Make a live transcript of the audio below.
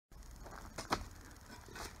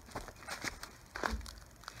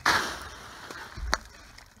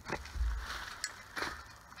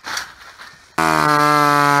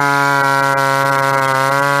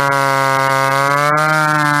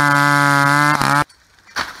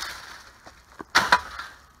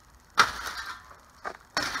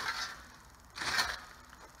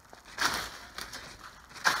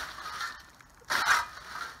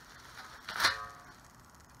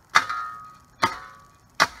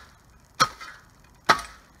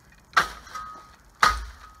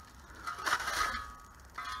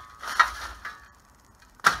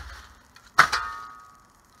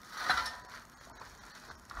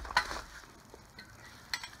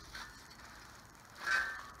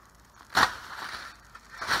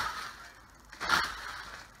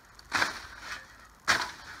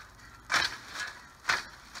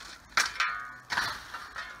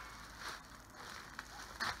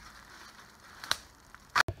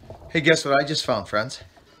Hey, guess what I just found, friends?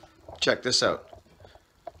 Check this out.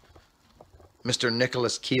 Mr.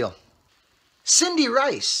 Nicholas Keel. Cindy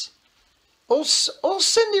Rice. Old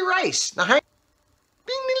Cindy Rice. Now, bing,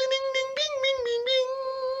 ding, ding, ding, bing, bing, bing,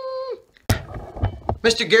 bing.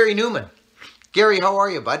 Mr. Gary Newman. Gary, how are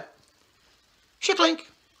you, bud? Shitlink.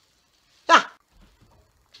 Yeah.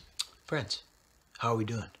 Friends, how are we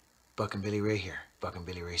doing? Buck and Billy Ray here. Buck and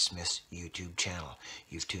Billy Ray Smith's YouTube channel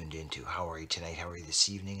you've tuned into. How are you tonight? How are you this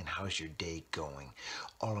evening? And how's your day going?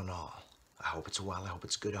 All in all, I hope it's well. I hope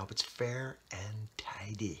it's good. I hope it's fair and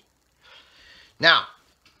tidy. Now,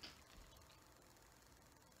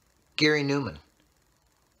 Gary Newman.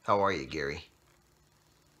 How are you, Gary?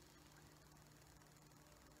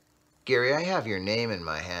 Gary, I have your name in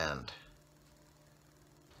my hand.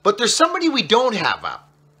 But there's somebody we don't have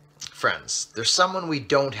up, friends. There's someone we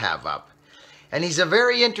don't have up. And he's a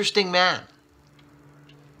very interesting man.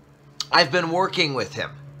 I've been working with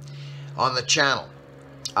him on the channel.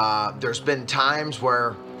 There's been times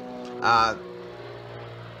where,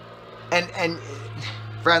 and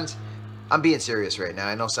friends, I'm being serious right now.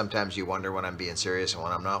 I know sometimes you wonder when I'm being serious and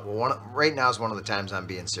when I'm not. Well, right now is one of the times I'm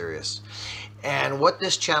being serious. And what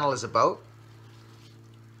this channel is about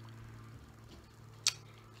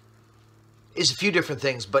is a few different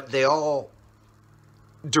things, but they all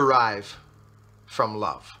derive from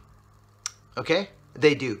love. Okay?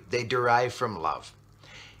 They do. They derive from love.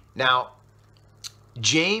 Now,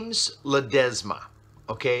 James Ledesma,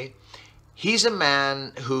 okay? He's a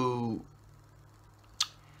man who,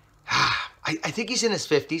 I think he's in his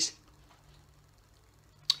 50s.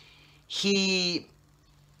 He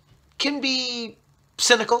can be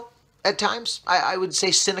cynical at times. I would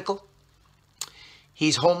say cynical.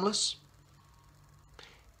 He's homeless.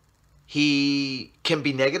 He can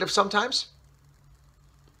be negative sometimes.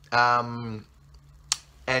 And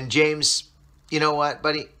James, you know what,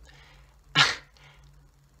 buddy?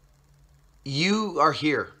 You are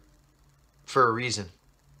here for a reason,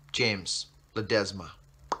 James Ledesma.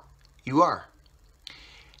 You are.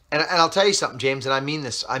 And I'll tell you something, James, and I mean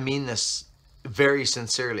this very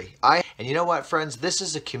sincerely. And you know what, friends? This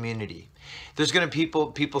is a community. There's going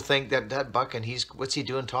to people think that Buck, and what's he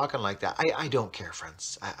doing talking like that? I don't care,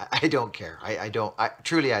 friends. I don't care.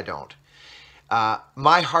 Truly I don't.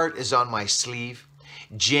 My heart is on my sleeve.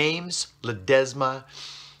 James Ledesma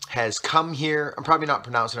has come here. I'm probably not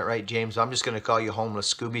pronouncing it right, James. I'm just going to call you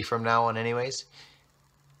Homeless Scooby from now on anyways.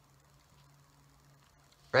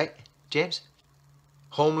 Right, James?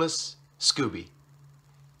 Homeless Scooby.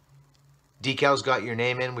 Decal's got your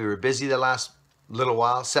name in. We were busy the last little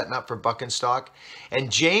while setting up for Buckin'Stock.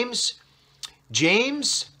 And James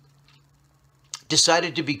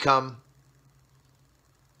decided to become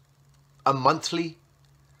a monthly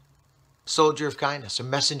soldier of kindness, a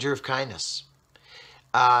messenger of kindness.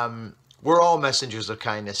 We're all messengers of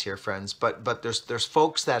kindness here, friends, but there's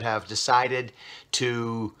folks that have decided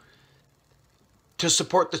to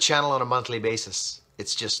support the channel on a monthly basis.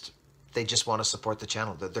 It's just, they just want to support the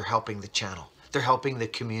channel. They're helping the channel. They're helping the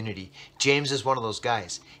community. James is one of those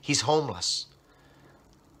guys. He's homeless.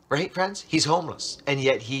 Right, friends? He's homeless. And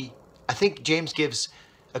yet I think James gives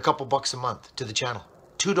a couple bucks a month to the channel.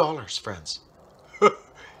 $2, friends.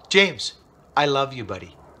 James, I love you,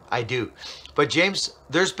 buddy. I do. But James,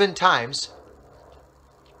 there's been times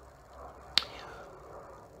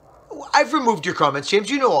I've removed your comments, James.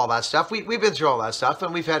 You know all that stuff. We've been through all that stuff,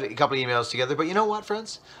 and we've had a couple of emails together. But you know what,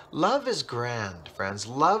 friends? Love is grand, friends.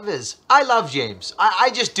 Love is... I love James.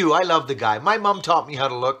 I just do. I love the guy. My mom taught me how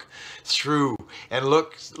to look through and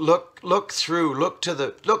look through. Look for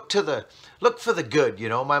the good. You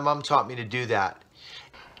know, my mom taught me to do that.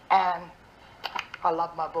 And I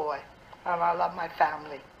love my boy, and I love my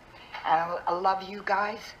family, and I love you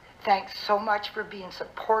guys. Thanks so much for being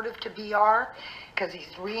supportive to BR, because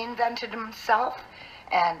he's reinvented himself,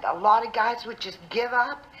 and a lot of guys would just give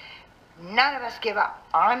up. None of us give up.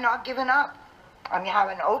 I'm not giving up. I'm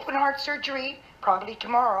having open heart surgery probably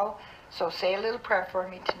tomorrow, so say a little prayer for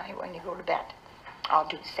me tonight when you go to bed. I'll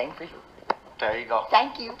do the same for you. There you go.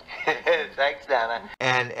 Thank you. Thanks, Dana.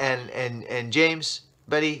 And James,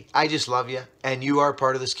 buddy, I just love you, and you are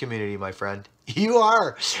part of this community, my friend. You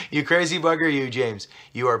are. You crazy bugger, you, James.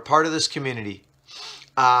 You are part of this community.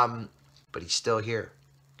 But he's still here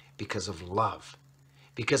because of love.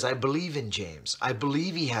 Because I believe in James. I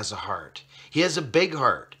believe he has a heart. He has a big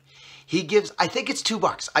heart. He gives, I think it's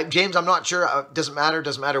 $2. James, I'm not sure. Doesn't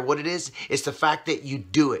matter what it is. It's the fact that you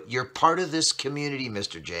do it. You're part of this community,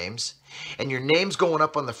 Mr. James. And your name's going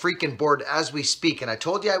up on the freaking board as we speak. And I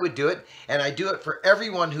told you I would do it. And I do it for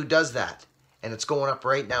everyone who does that. And it's going up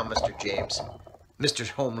right now, Mr. James. Mr.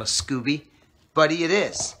 Homeless Scooby. Buddy, it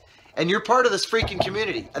is. And you're part of this freaking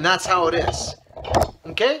community. And that's how it is.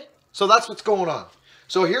 Okay? So that's what's going on.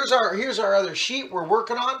 So here's our other sheet we're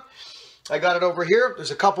working on. I got it over here. There's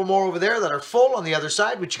a couple more over there that are full on the other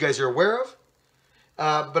side, which you guys are aware of.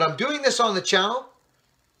 But I'm doing this on the channel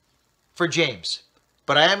for James.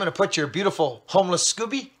 But I am going to put your beautiful homeless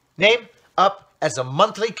Scooby name up as a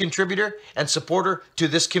monthly contributor and supporter to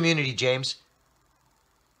this community, James.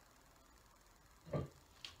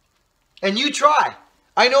 And you try.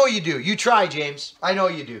 I know you do. You try, James. I know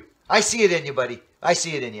you do. I see it in you, buddy. I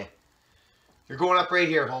see it in you. You're going up right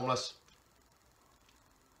here, homeless.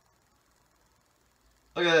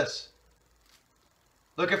 Look at this.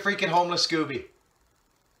 Look at freaking homeless Scooby.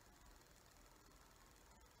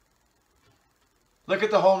 Look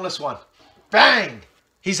at the homeless one. Bang!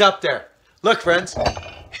 He's up there. Look, friends.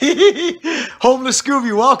 Homeless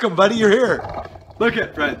Scooby, welcome, buddy. You're here. Look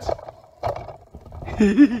at, friends.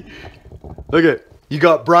 Look at. You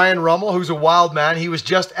got Brian Rummel, who's a wild man. He was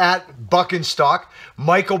just at Buckin'Stock.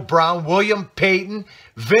 Michael Brown, William Payton,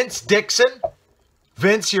 Vince Dixon.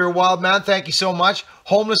 Vince, you're a wild man. Thank you so much.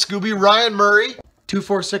 Homeless Scooby, Ryan Murray.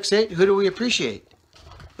 2468. Who do we appreciate?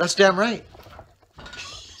 That's damn right.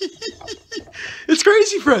 It's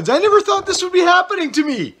crazy, friends. I never thought this would be happening to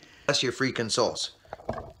me. Bless your freaking souls.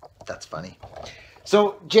 That's funny.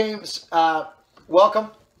 So, James, welcome,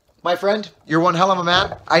 my friend. You're one hell of a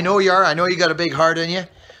man. I know you are. I know you got a big heart in you.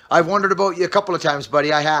 I've wondered about you a couple of times,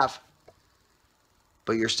 buddy. I have.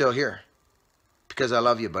 But you're still here. Because I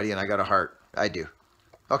love you, buddy, and I got a heart. I do.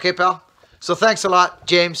 Okay, pal? So thanks a lot,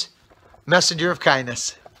 James. Messenger of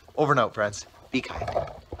kindness. Over and out, friends. Be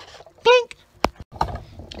kind. Blink.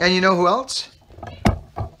 And you know who else?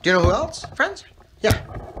 Do you know who else, friends? Yeah.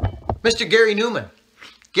 Mr. Gary Newman.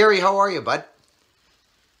 Gary, how are you, bud?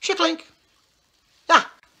 Shicklink. Yeah.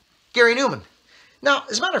 Gary Newman. Now,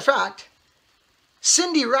 as a matter of fact,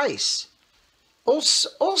 Cindy Rice. Old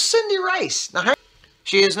Cindy Rice. Now,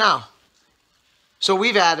 she is now. So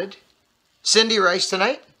we've added Cindy Rice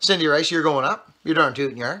tonight. Cindy Rice, you're going up. You're darn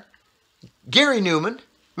tootin' you are. Gary Newman.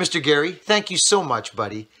 Mr. Gary, thank you so much,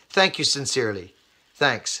 buddy. Thank you sincerely.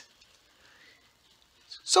 Thanks.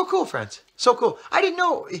 So cool, friends. So cool. I didn't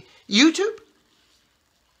know YouTube,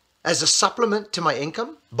 as a supplement to my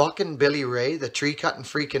income, Buck and Billy Ray, the tree-cutting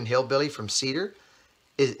freaking hillbilly from Cedar,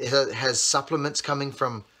 has supplements coming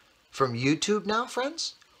from YouTube now,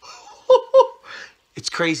 friends. It's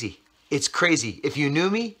crazy. It's crazy. If you knew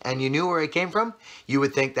me and you knew where I came from, you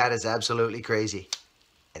would think that is absolutely crazy.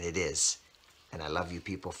 And it is. And I love you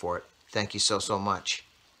people for it. Thank you so, so much.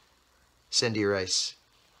 Cindy Rice,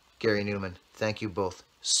 Gary Newman, thank you both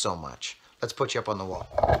so much. Let's put you up on the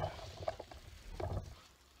wall.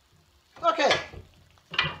 Okay.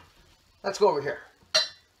 Let's go over here.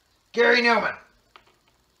 Gary Newman.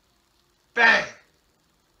 Bang.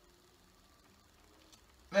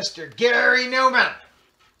 Mr. Gary Newman.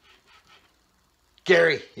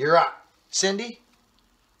 Gary, you're up. Cindy?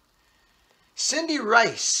 Cindy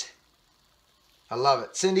Rice. I love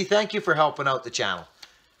it. Cindy, thank you for helping out the channel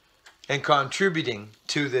and contributing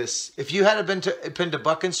to this. If you had been to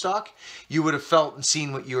Buckin'Stock, you would have felt and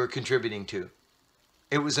seen what you were contributing to.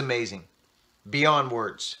 It was amazing. Beyond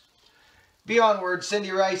words. Beyond words,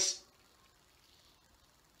 Cindy Rice.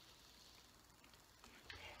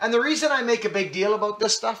 And the reason I make a big deal about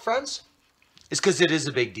this stuff, friends, is because it is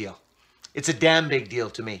a big deal. It's a damn big deal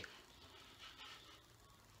to me.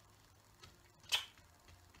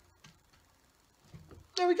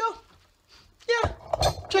 There we go. Yeah.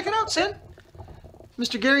 Check it out, Sin.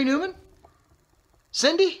 Mr. Gary Newman,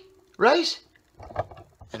 Cindy Rice,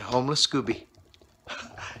 and Homeless Scooby.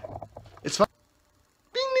 It's fun.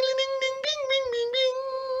 Bing, ding, ding, ding, bing, bing, bing,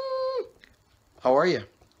 bing. How are you?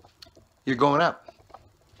 You're going up.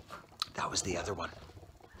 That was the other one.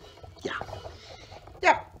 Yeah.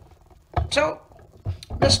 Yeah. So,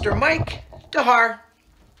 Mr. Mike Dahar,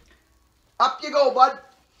 up you go, bud.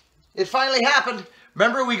 It finally happened.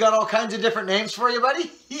 Remember, we got all kinds of different names for you, buddy?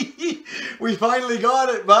 We finally got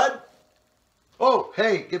it, bud. Oh,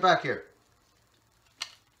 hey, get back here.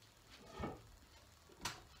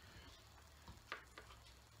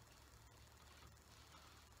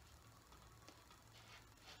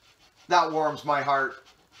 That warms my heart.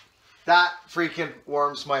 That freaking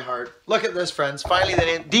warms my heart. Look at this, friends. Finally, the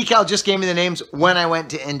name. Decal just gave me the names when I went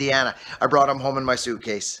to Indiana. I brought them home in my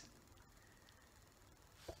suitcase.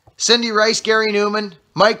 Cindy Rice, Gary Newman,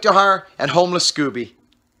 Mike Dahar, and Homeless Scooby.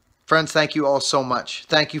 Friends, thank you all so much.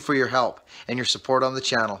 Thank you for your help and your support on the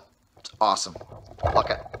channel. It's awesome. Look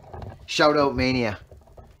at Shout Out Mania.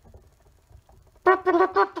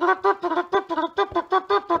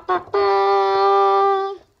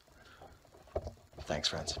 Thanks,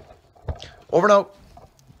 friends. Over and out.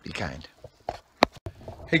 Be kind.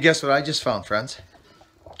 Hey, guess what I just found, friends?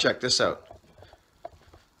 Check this out.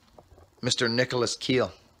 Mr. Nicholas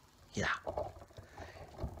Keel. Yeah.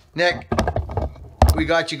 Nick, we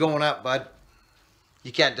got you going up, bud.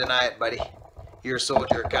 You can't deny it, buddy. You're a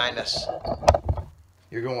soldier of kindness.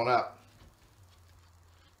 You're going up.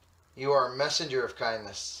 You are a messenger of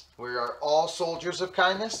kindness. We are all soldiers of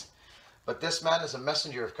kindness, but this man is a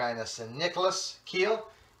messenger of kindness. And Nicholas Keel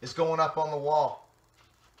is going up on the wall.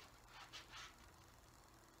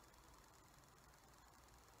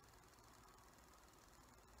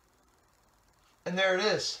 And there it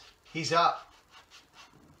is. He's up.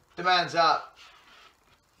 The man's up.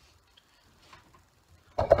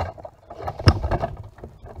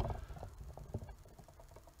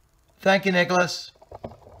 Thank you, Nicholas.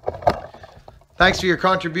 Thanks for your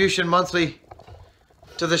contribution monthly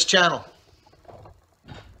to this channel.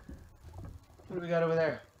 What do we got over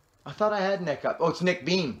there? I thought I had Nick up. Oh, it's Nick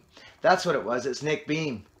Beam. That's what it was. It's Nick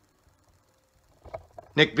Beam.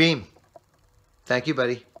 Nick Beam. Thank you,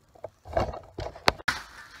 buddy.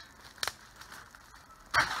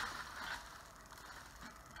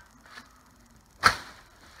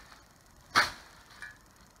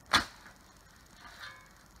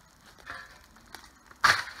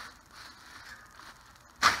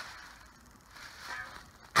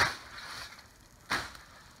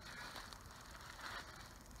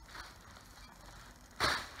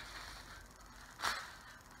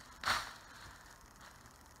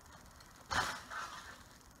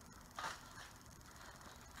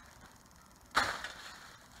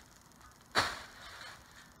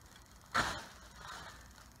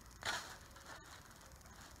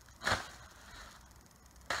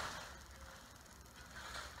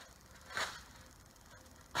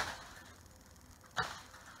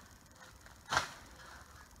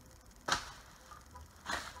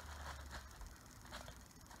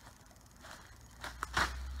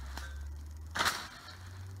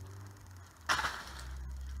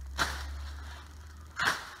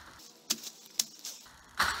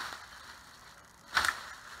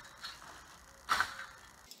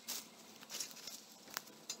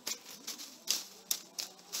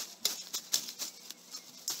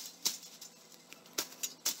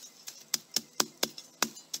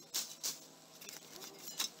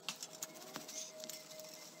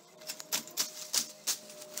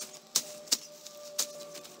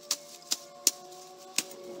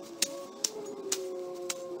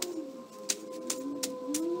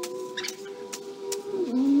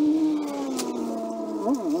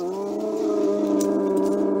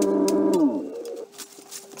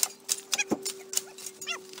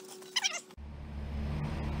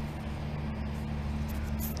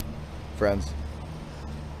 Friends,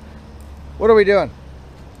 what are we doing?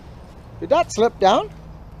 Did that slip down?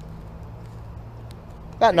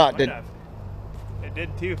 That knot did. It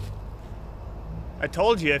did too. I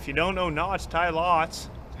told you, if you don't know knots, tie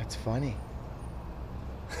lots. That's funny.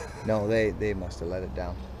 No, they must have let it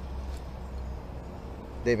down.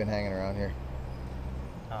 They've been hanging around here.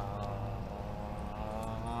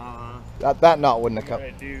 That knot wouldn't have come.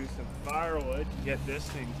 I'm gonna do some firewood to get this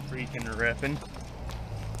thing freaking ripping.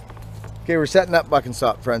 Okay, we're setting up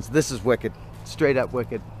Buckin'Stock, friends. This is wicked. Straight up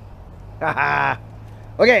wicked.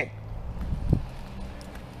 Okay.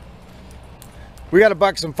 We gotta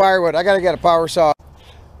buck some firewood. I gotta get a power saw.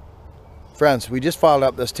 Friends, we just filed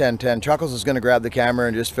up this 1010. Chuckles is gonna grab the camera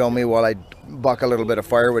and just film me while I buck a little bit of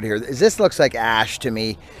firewood here. This looks like ash to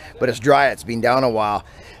me, but it's dry. It's been down a while.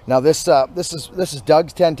 Now this is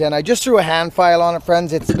Doug's 1010. I just threw a hand file on it,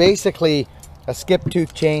 friends. It's basically a skip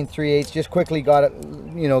tooth chain 3/8. Just quickly got it,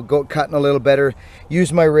 you know, cutting a little better.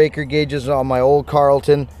 Used my raker gauges on my old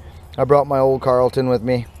Carlton. I brought my old Carlton with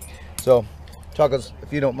me. So, Chuckles,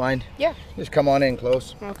 if you don't mind, yeah, just come on in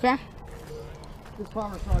close. Okay. This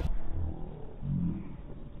power saw.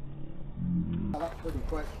 That's pretty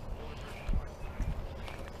quick.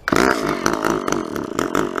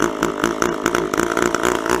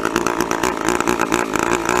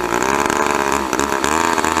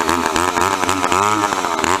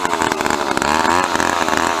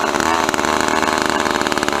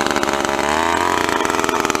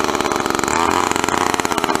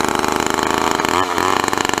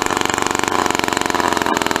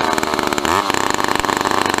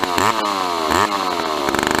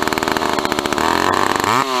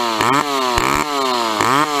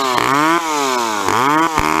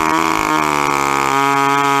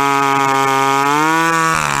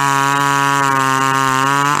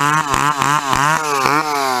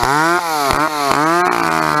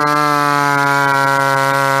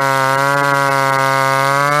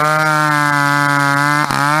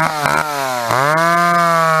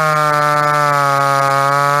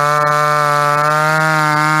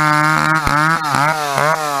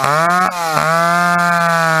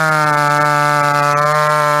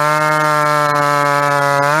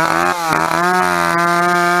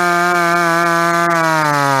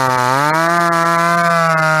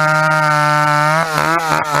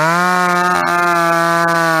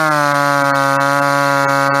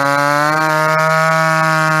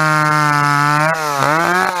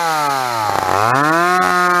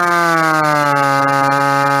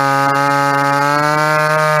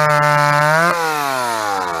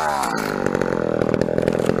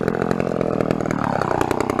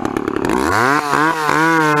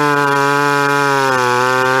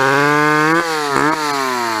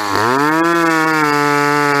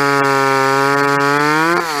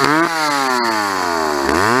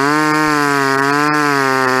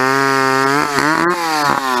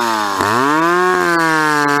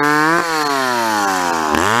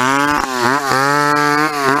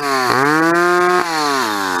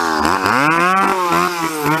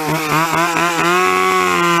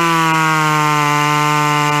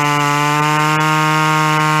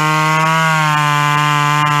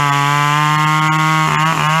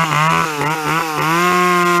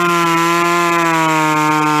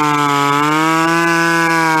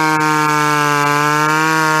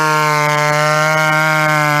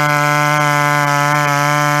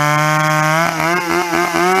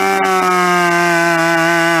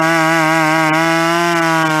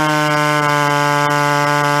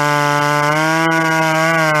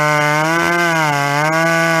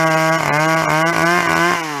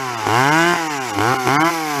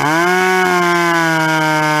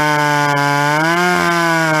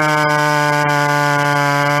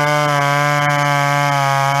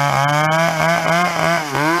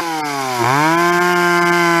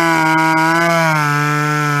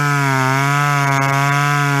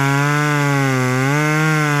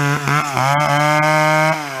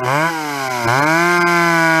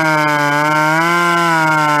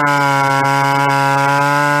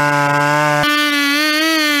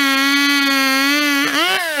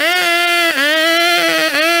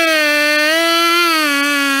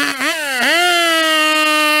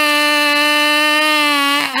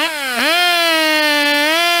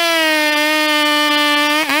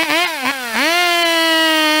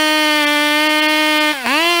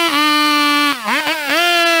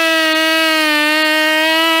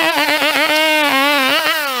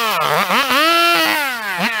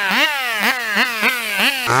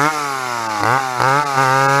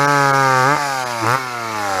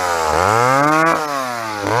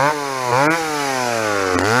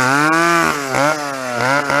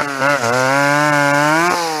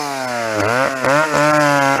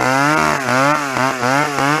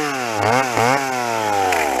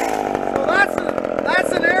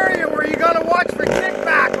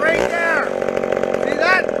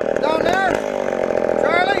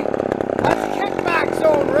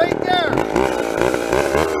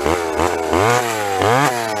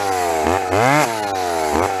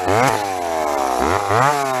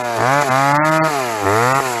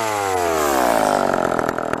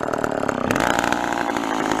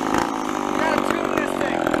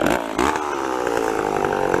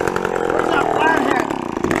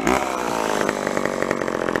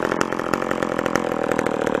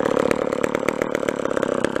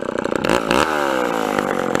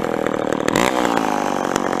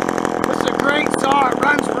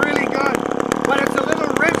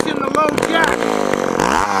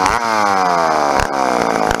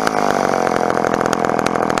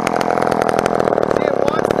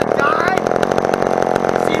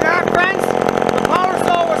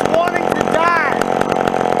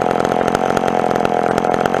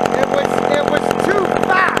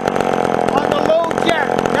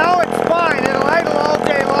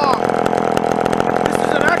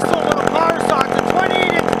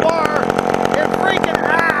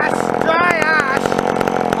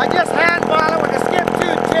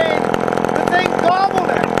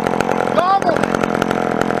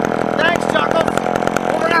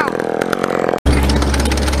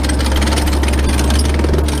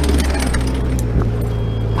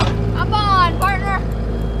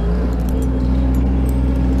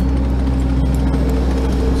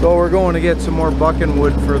 So we're going to get some more bucking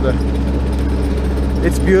wood for the...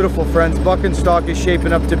 It's beautiful, friends. Buckin'Stock is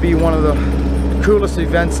shaping up to be one of the coolest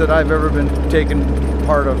events that I've ever been taken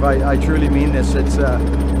part of. I truly mean this. It's I'm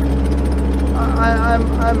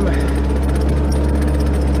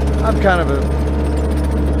kind of a...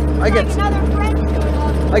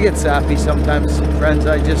 I get sappy sometimes, friends.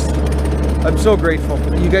 I'm so grateful.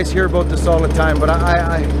 You guys hear about this all the time, but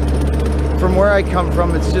from where I come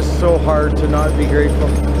from, it's just so hard to not be grateful.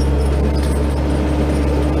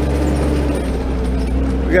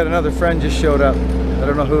 We got another friend just showed up. I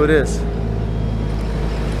don't know who it is.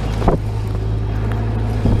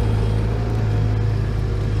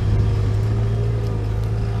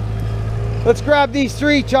 Let's grab these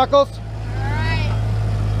three, Chuckles. Alright.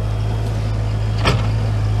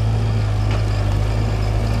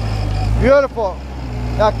 Beautiful.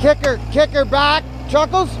 Now kick her back,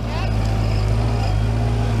 Chuckles. Yep.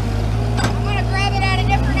 I'm gonna grab it at a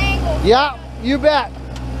different angle. Yeah, you bet.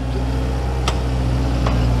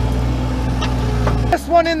 This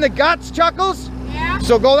one in the guts, Chuckles. Yeah.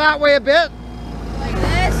 So go that way a bit. Like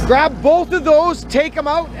this. Grab both of those, take them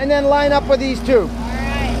out, and then line up with these two.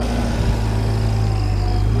 Alright.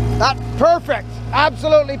 That's perfect.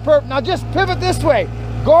 Absolutely perfect. Now just pivot this way.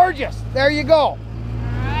 Gorgeous. There you go.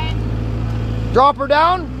 Alright. Drop her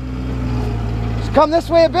down. Just come this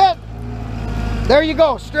way a bit. There you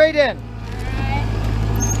go. Straight in. Alright.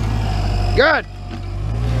 Good.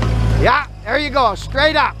 Yeah, there you go.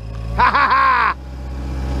 Straight up. Ha ha ha.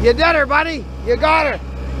 You did her, buddy. You got her.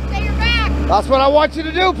 Stay your back. That's what I want you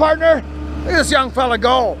to do, partner. Look at this young fella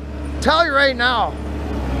go. Tell you right now,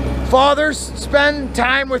 fathers, spend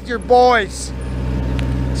time with your boys.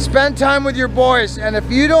 Spend time with your boys. And if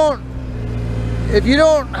you don't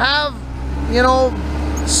have, you know,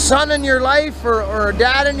 son in your life or a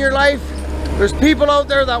dad in your life, there's people out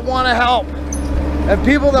there that want to help. And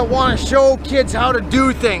people that want to show kids how to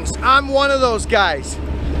do things. I'm one of those guys.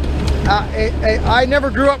 I never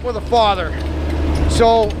grew up with a father.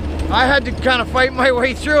 So I had to kind of fight my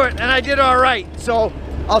way through it, and I did all right. So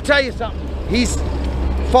I'll tell you something.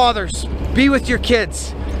 Fathers, be with your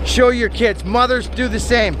kids. Show your kids. Mothers, do the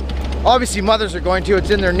same. Obviously, mothers are going to. It's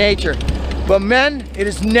in their nature. But men, it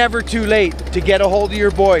is never too late to get a hold of your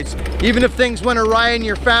boys. Even if things went awry in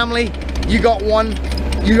your family, you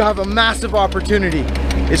have a massive opportunity.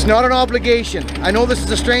 It's not an obligation. I know this is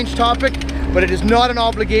a strange topic, but it is not an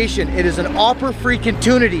obligation. It is an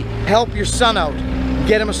opportunity. Help your son out.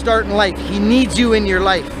 Get him a start in life. He needs you in your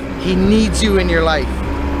life. He needs you in your life.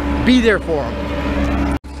 Be there for him.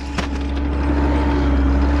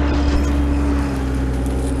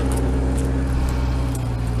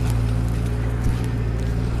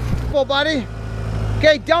 Well, buddy.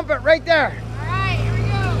 Okay, dump it right there. All right, here we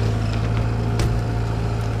go.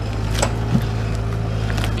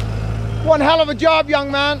 One hell of a job, young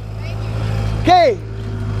man. Thank you. Okay.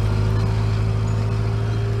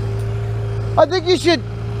 I think you should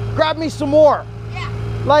grab me some more. Yeah.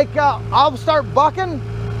 Like, I'll start bucking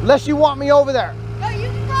unless you want me over there. No, you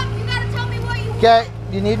can come. You gotta tell me what you want. Okay,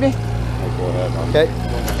 do you need me? Oh, go ahead.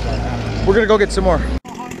 Okay. We're gonna go get some more.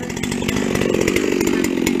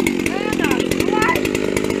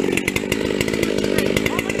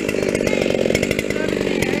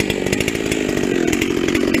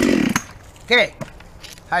 Okay,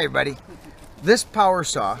 hi everybody. This power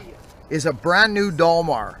saw is a brand new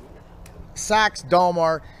Dalmar, Sachs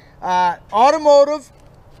Dalmar, automotive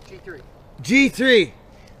G3.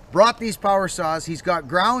 Brought these power saws. He's got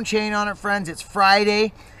ground chain on it, friends. It's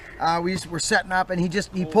Friday. We're setting up, and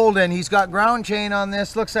he pulled in. He's got ground chain on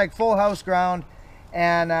this. Looks like full house ground,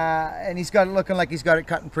 and he's got it looking like he's got it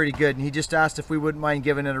cutting pretty good. And he just asked if we wouldn't mind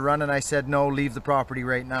giving it a run, and I said no. Leave the property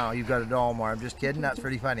right now. You've got a Dalmar. I'm just kidding. That's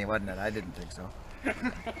pretty funny, wasn't it? I didn't think so.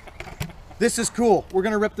 This is cool. We're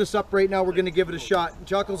gonna rip this up right now. We're gonna give it a shot.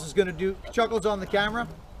 Chuckles is gonna do. Chuckles on the camera.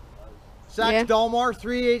 Sachs Dalmar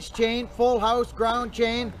 3/8 chain, full house ground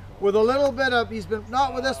chain with a little bit of. He's been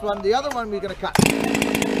not with this one. The other one we're gonna cut.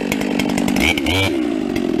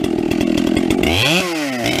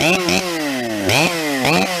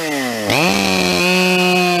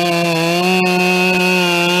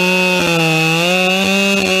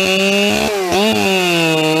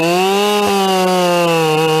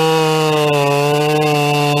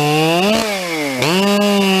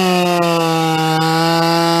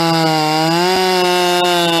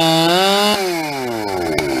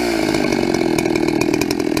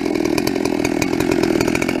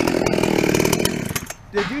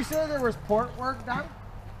 Did you say there was port work done?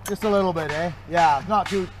 Just a little bit, eh? Yeah, not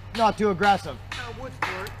too aggressive. Wood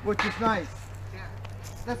sport. Which is nice. Yeah.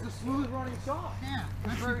 That's a smooth running saw. Yeah.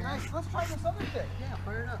 That's very nice. Let's try this other thing. Yeah,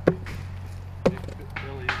 fire it up.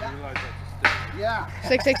 Really, you realize that's a stick. Yeah.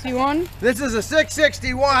 661. This is a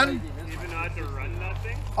 661 Even not to run that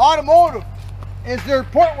thing? automotive. Is there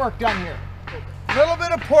port work done here? A little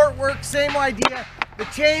bit of port work, same idea. The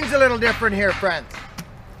chain's a little different here, friends.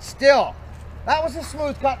 Still, that was a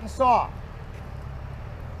smooth cutting saw.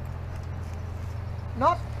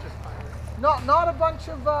 Not a bunch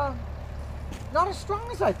of, not as strong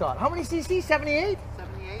as I thought. How many cc? 78?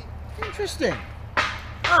 78. Interesting.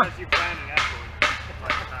 Unless you plan an effort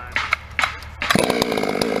like time.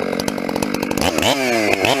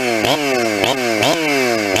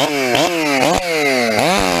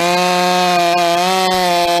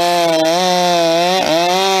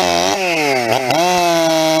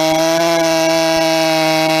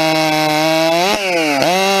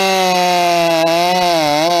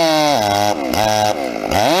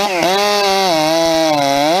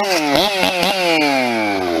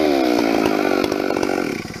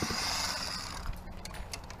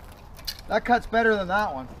 That cuts better than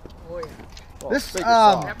that one. Oh yeah. This,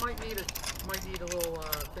 That might need a little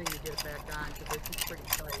thing to get it back on because it's pretty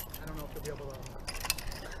tight. I don't know if you'll be able to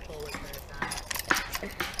pull it back on.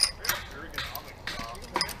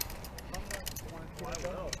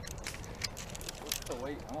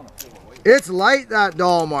 it's light, that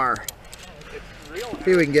Dalmar.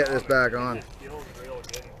 See if we can get this back on. It feels real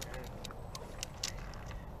good in here.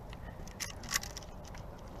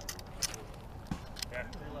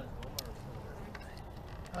 It's Makita. Makita.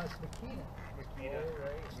 Makita owns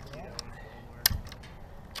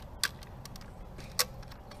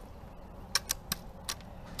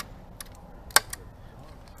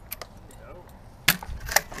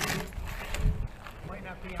Might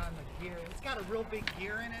not be on the gear. It's got a real big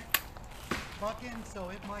gear in it, bucking, so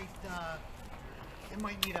it might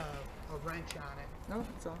need a wrench on it. No,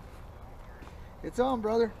 it's on. It's on,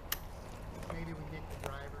 brother. Maybe we nick the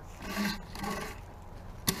driver.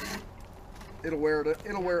 It'll wear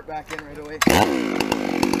it back in right away.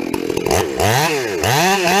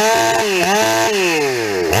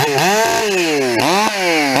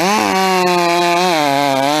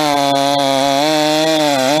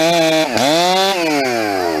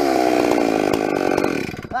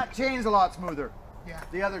 That chain's a lot smoother. Yeah.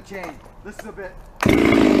 The other chain. This is a bit.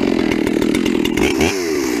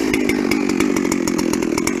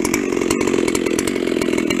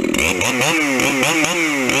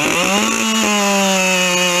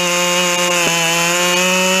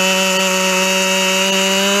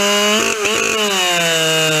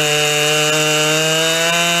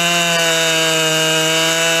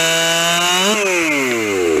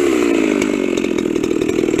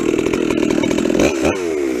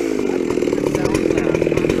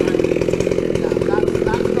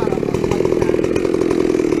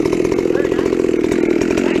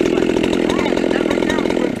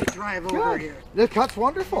 Over here. The cut's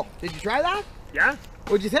wonderful. Did you try that? Yeah,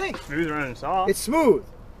 What'd you think? smooth running saw. It's smooth.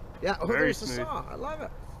 Yeah, oh, Very there's the smooth. saw. I love it.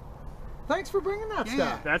 Thanks for bringing that Yeah.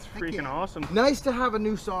 stuff. That's Thank freaking you. awesome. Nice to have a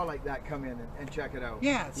new saw like that come in and check it out.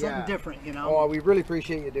 Yeah, it's something different, you know. Oh, we really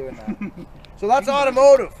appreciate you doing that. So that's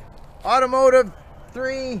automotive. Automotive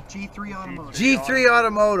 3. G3 Automotive. G3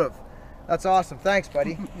 Automotive. That's awesome. Thanks,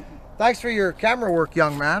 buddy. Thanks for your camera work,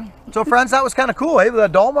 young man. So, friends, that was kind of cool, eh? With a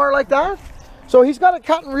Dolmar like that. So he's got it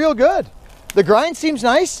cutting real good. The grind seems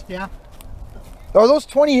nice. Yeah. Are those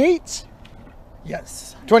 28s?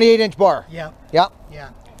 Yes. 28-inch bar. Yeah. Yeah.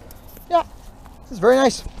 Yeah. Yeah. This is very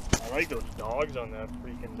nice. I like those dogs on that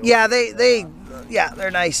freaking dog. Yeah, yeah, they're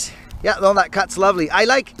nice. Yeah, no, that cut's lovely. I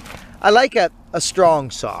like a strong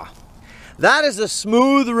saw. That is a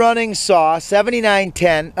smooth running saw,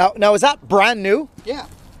 7910. Now is that brand new? Yeah.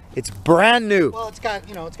 It's brand new. Well, it's got,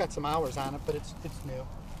 you know, it's got some hours on it, but it's new.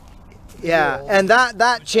 Yeah, and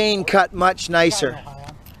that chain cut much nicer.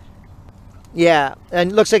 Yeah,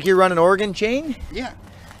 and looks like you're running Oregon chain. Yeah.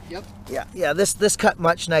 Yep. Yeah. This cut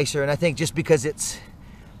much nicer, and I think just because it's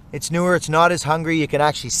newer, it's not as hungry. You can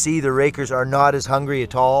actually see the rakers are not as hungry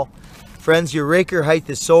at all. Friends, your raker height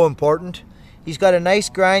is so important. He's got a nice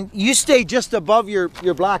grind. You stay just above your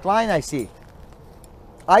black line, I see.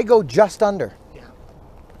 I go just under. Yeah.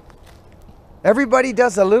 Everybody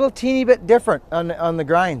does a little teeny bit different on the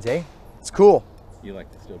grinds, eh? It's cool. You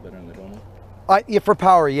like the steel better on the Domo? Yeah, for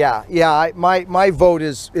power, yeah. My vote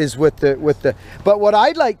is with the. But what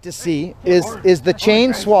I'd like to see is the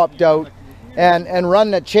chain swapped out, and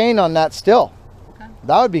run the chain on that still. Okay.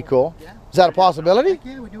 That would be cool. Yeah. Is that a possibility?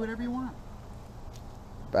 Yeah, we do whatever you want.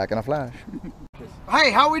 Back in a flash.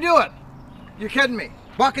 Hey, how we doing? You're kidding me.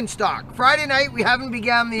 Buckin'Stock. Friday night, we haven't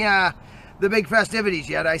began the big festivities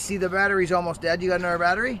yet. I see the battery's almost dead. You got another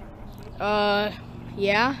battery?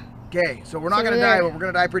 Yeah. Okay, so we're not It's gonna over die, there. but we're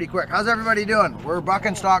gonna die pretty quick. How's everybody doing? We're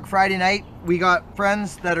Buckin'Stock Friday night. We got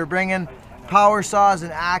friends that are bringing power saws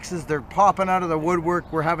and axes. They're popping out of the woodwork.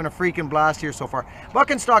 We're having a freaking blast here so far.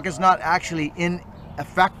 Buckin'Stock is not actually in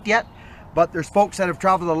effect yet, but there's folks that have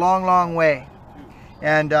traveled a long, long way.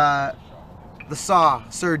 And the saw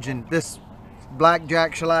surgeon, this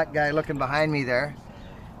blackjack shellac guy looking behind me there,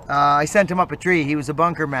 I sent him up a tree. He was a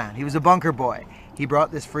bunker man. He was a bunker boy. He brought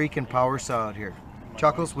this freaking power saw out here.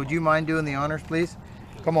 Chuckles, would you mind doing the honors, please?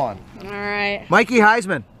 Come on. All right. Mikey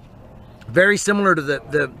Heisman. Very similar to the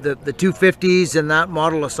 250s and that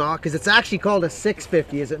model of saw, because it's actually called a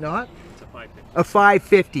 650, is it not? It's a 550. A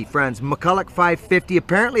 550, friends. McCulloch 550.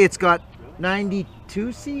 Apparently it's got 92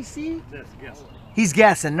 cc? Yes. He's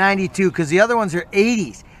guessing 92 because the other ones are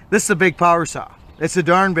 80s. This is a big power saw. It's a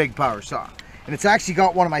darn big power saw. And it's actually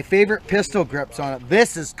got one of my favorite pistol grips on it.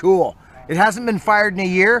 This is cool. It hasn't been fired in a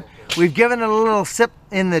year. We've given it a little sip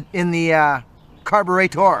in the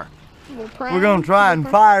carburetor. We're gonna try and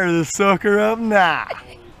fire this sucker up now.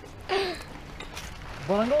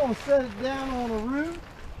 But I'm gonna set it down on a root.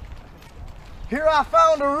 Here I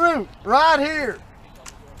found a root, right here.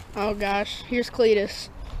 Oh gosh, here's Cletus.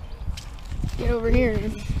 Get over here.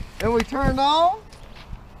 And we turned on,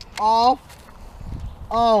 off,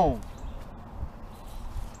 on.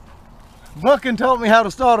 Buckin taught me how to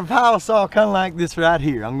start a power saw kind of like this right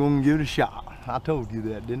here. I'm gonna give it a shot. I told you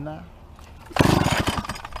that, didn't I?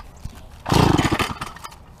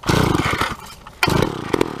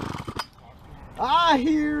 I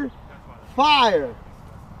hear fire.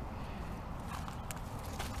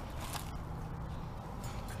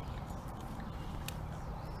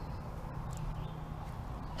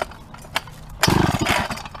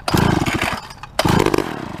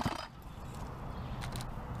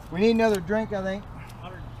 We need another drink, I think.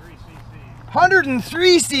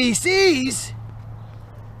 103 cc's?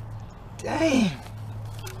 Dang.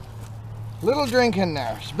 Little drink in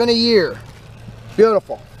there. It's been a year.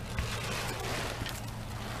 Beautiful.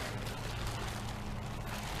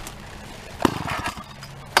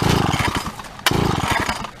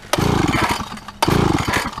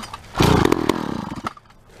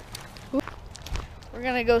 We're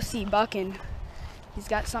gonna go see Buckin'. He's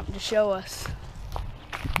got something to show us.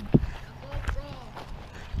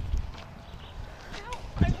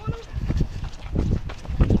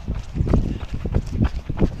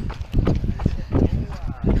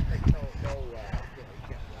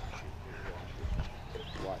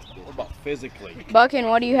 What about physically? Buckin',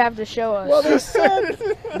 what do you have to show us? Well,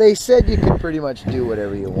 they said you could pretty much do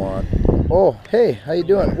whatever you want. Oh, hey, how you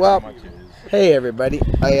doing? Well, hey everybody.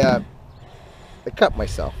 I cut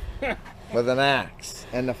myself with an axe,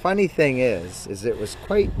 and the funny thing is it was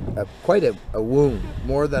quite a wound,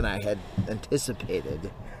 more than I had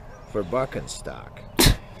anticipated for Buckin'Stock.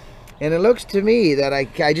 And it looks to me that I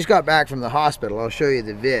just got back from the hospital. I'll show you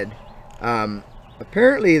the vid.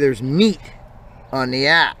 Apparently there's meat on the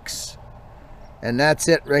axe, and that's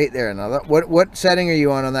it right there. Now, what setting are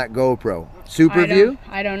you on that GoPro? Super view?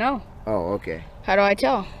 I don't know. Oh, okay. How do I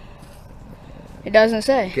tell? It doesn't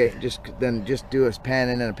say. Okay, just do a pan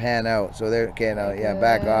in and a pan out. So there. Okay, now yeah,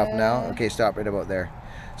 back off now. Okay, stop right about there.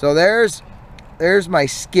 So there's my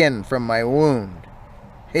skin from my wound.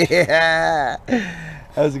 Yeah,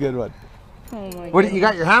 that was a good one. Oh my What, you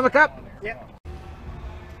got your hammock up? Yep.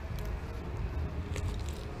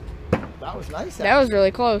 That was nice. That was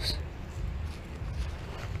really close.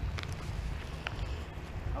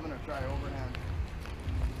 I'm gonna try overhand,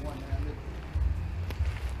 one-handed.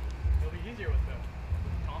 It'll be easier with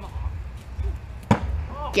the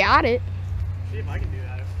tomahawk. Got it. See if I can do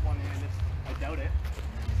that if one-handed. I doubt it.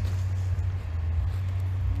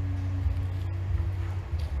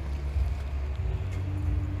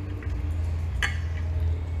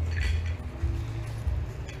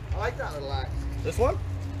 I like that little axe. This one?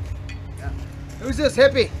 Yeah. Who's this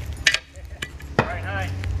hippie? Right, hi.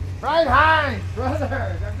 Brian Hines,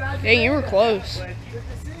 brother. I'm glad Hey, you were made it. close. Good to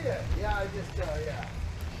see you. Yeah, I just yeah.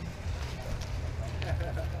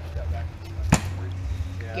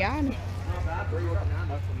 Got it. Where you from? I'm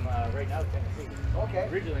from right now Tennessee. Okay.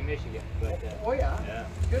 Originally Michigan, but Oh yeah. yeah.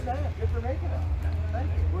 Good man. Good for making it. Thank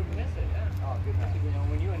you. Wouldn't miss it. Yeah. Oh, good man. You know,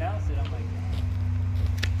 when you announced it, I'm like,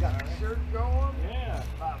 Got the shirt going. yeah,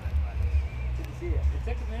 love it. Good to see you. It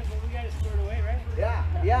took a minute, but we got it squared away, right? Yeah.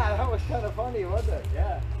 Yeah. That was kind of funny, wasn't it?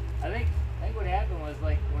 Yeah. I think what happened was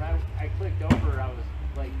like when I clicked over, I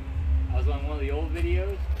was on one of the old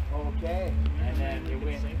videos, Okay. and then it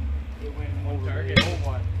went over to the old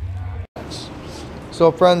one.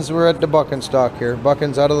 So friends, we're at the Buckin'Stock here.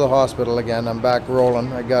 Buckin's out of the hospital again. I'm back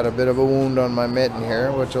rolling. I got a bit of a wound on my mitten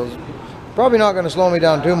here, which is probably not going to slow me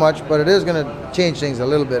down too much, but it is going to change things a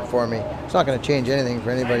little bit for me. It's not going to change anything for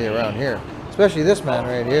anybody around here, especially this man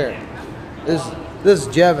right here. This is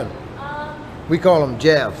Jevin. We call him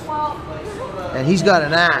Jev. And he's got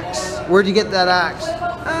an axe. Where'd you get that axe?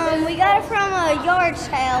 We got it from a yard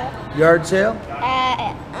sale Yard sale?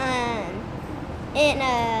 in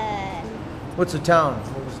What's the town?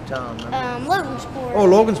 What was the town? Logansport, Oh,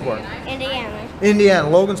 Logansport. Indiana. Indiana.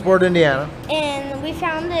 Logansport, Indiana. And we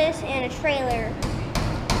found this in a trailer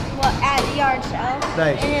at the yard sale.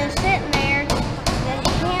 Nice. And it was sitting there. The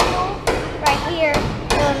handle right here,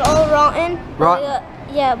 it was all rotten. Rotten? But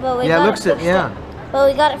we Yeah, got looks it it, fixed yeah. up. But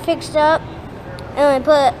we got it fixed up, and we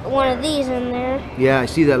put one of these in there, Yeah, I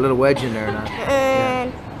see that little wedge in there now.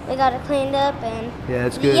 and we got it cleaned up. And Yeah,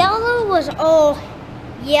 it's the good. yellow was all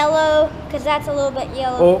yellow, because that's a little bit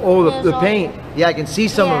yellow. Oh, And it was the all- paint. Yeah, I can see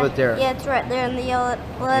some of it there. Yeah, it's right there in the yellow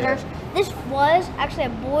letters. This was actually a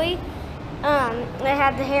boy. That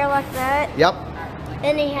had the hair like that. Yep.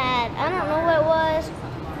 And he had, I don't know what it was.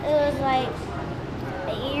 It was like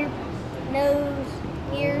an ear, nose,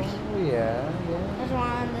 ears. Yeah. That's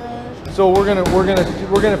one of those. So we're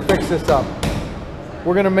gonna fix this up.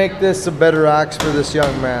 We're gonna make this a better axe for this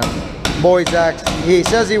young man. Boy's axe. He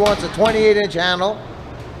says he wants a 28-inch handle,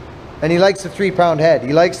 and he likes the 3-pound head.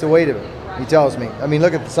 He likes the weight of it. He tells me. I mean,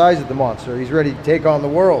 look at the size of the monster. He's ready to take on the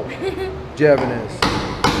world. Jevin is.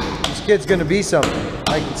 This kid's gonna be something.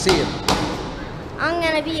 I can see it. I'm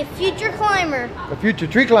gonna be a future climber. A future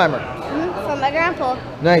tree climber. From my grandpa.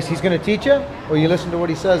 Nice. He's gonna teach you? Well, you listen to what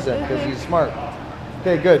he says then, because he's smart.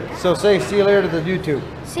 Okay, good. So say see you later to the YouTube.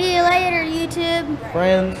 See you later, YouTube.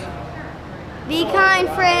 Friends. Be kind,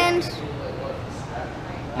 friends.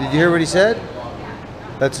 Did you hear what he said?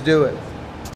 Let's do it.